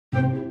Oh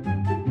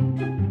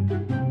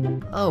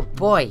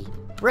boy,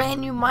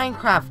 brand new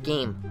Minecraft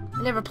game.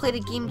 I never played a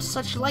game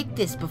such like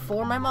this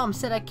before. My mom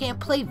said I can't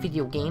play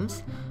video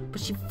games,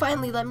 but she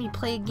finally let me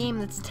play a game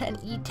that's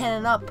E10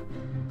 and up.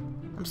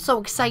 I'm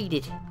so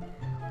excited.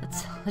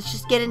 Let's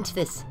just get into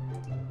this.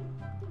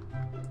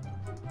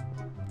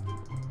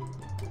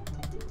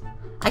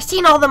 I've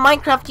seen all the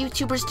Minecraft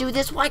YouTubers do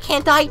this, why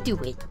can't I do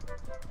it?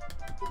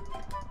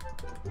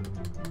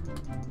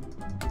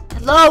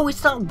 Hello,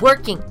 it's not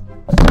working.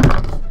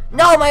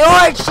 No, my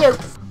orange shoot!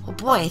 Oh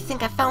boy, I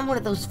think I found one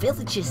of those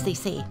villages they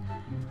say.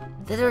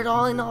 That are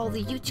all in all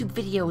the YouTube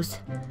videos.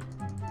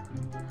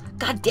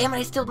 God damn it,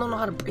 I still don't know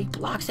how to break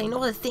blocks. I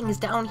know the thing is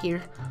down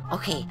here.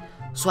 Okay,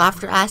 so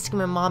after asking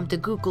my mom to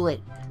Google it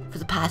for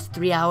the past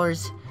 3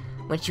 hours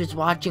when she was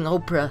watching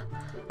Oprah,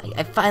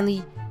 I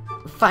finally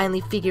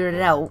figured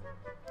it out.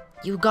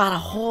 You gotta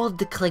hold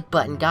the click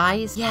button,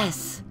 guys.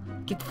 Yes,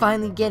 can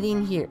finally get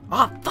in here.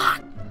 Oh,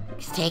 fuck!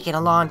 It's taking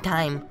a long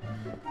time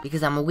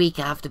because I'm weak.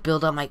 I have to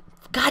build up my...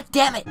 God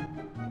damn it!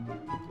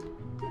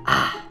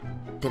 Ah,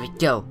 there we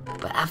go.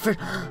 But after...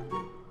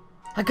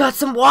 I got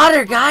some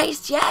water,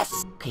 guys!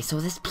 Yes! Okay, so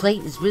this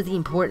plate is really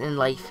important in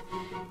life.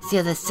 See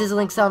how the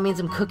sizzling sound means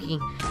I'm cooking?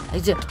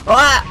 I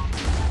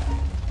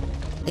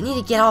need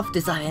to get off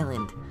this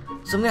island.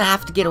 So I'm gonna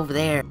have to get over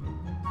there.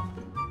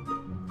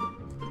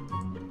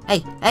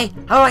 Hey,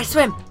 how do I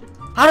swim?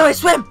 How do I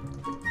swim?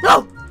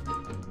 No!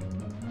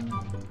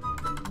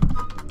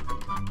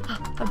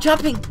 I'm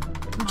jumping!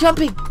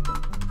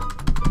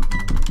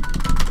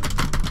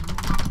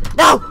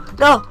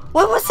 No!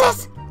 What was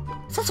this?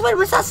 Since when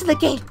was this in the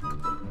game?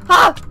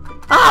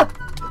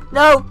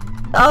 No!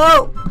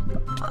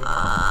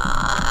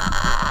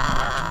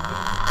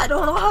 I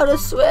don't know how to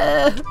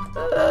swim.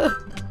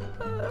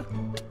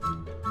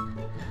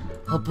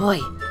 Oh boy,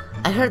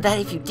 I heard that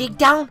if you dig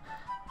down,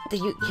 that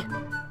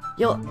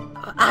you'll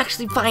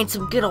actually find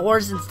some good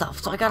ores and stuff.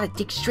 So I gotta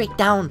dig straight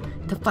down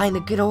to find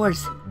the good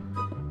ores.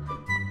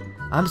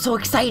 I'm so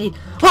excited.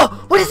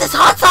 Oh, what is this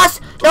hot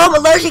sauce? No, I'm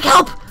allergic.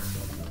 Help!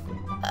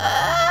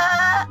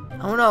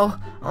 Oh no,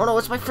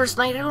 it's my first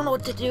night. I don't know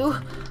what to do.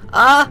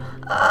 Oh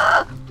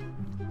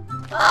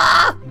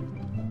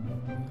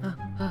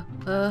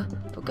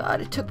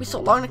god, it took me so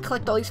long to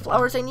collect all these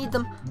flowers. I need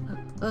them.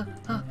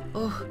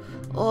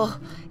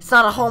 It's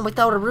not a home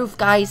without a roof,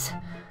 guys.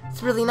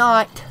 It's really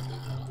not.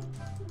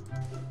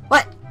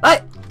 What?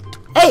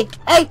 Hey,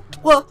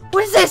 what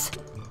is this?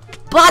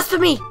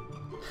 Blasphemy!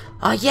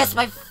 Oh yes,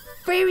 my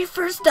very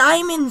first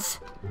diamonds.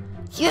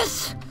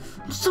 Yes,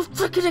 I'm so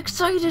freaking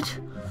excited.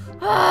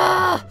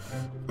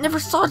 Never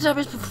saw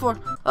diamonds before.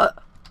 What?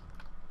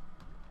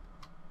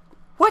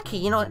 Okay,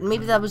 you know what?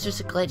 Maybe that was just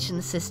a glitch in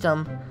the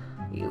system.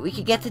 We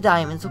could get the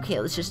diamonds. Okay,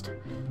 let's just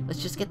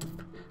get the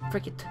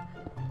freaking.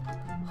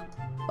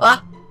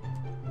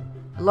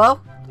 Hello?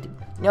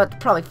 You know what? They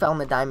probably fell in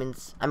the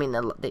diamonds. I mean,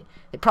 they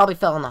probably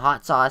fell in the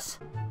hot sauce.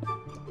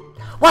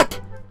 What?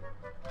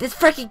 This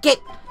freaking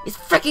gate is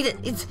freaking.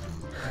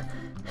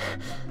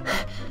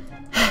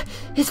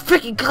 It's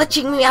freaking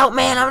glitching me out,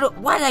 man.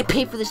 Why did I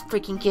pay for this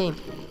freaking game?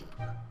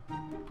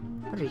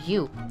 What are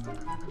you?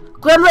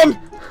 Gremlin!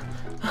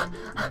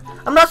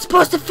 I'm not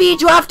supposed to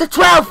feed you after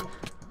 12!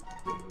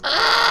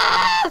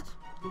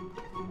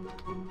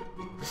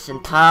 Listen,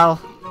 pal.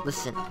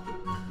 Listen.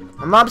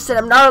 My mom said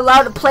I'm not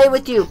allowed to play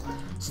with you.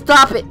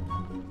 Stop it.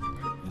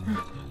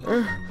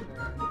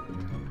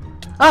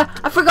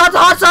 I forgot the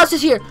hot sauce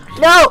is here.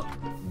 No!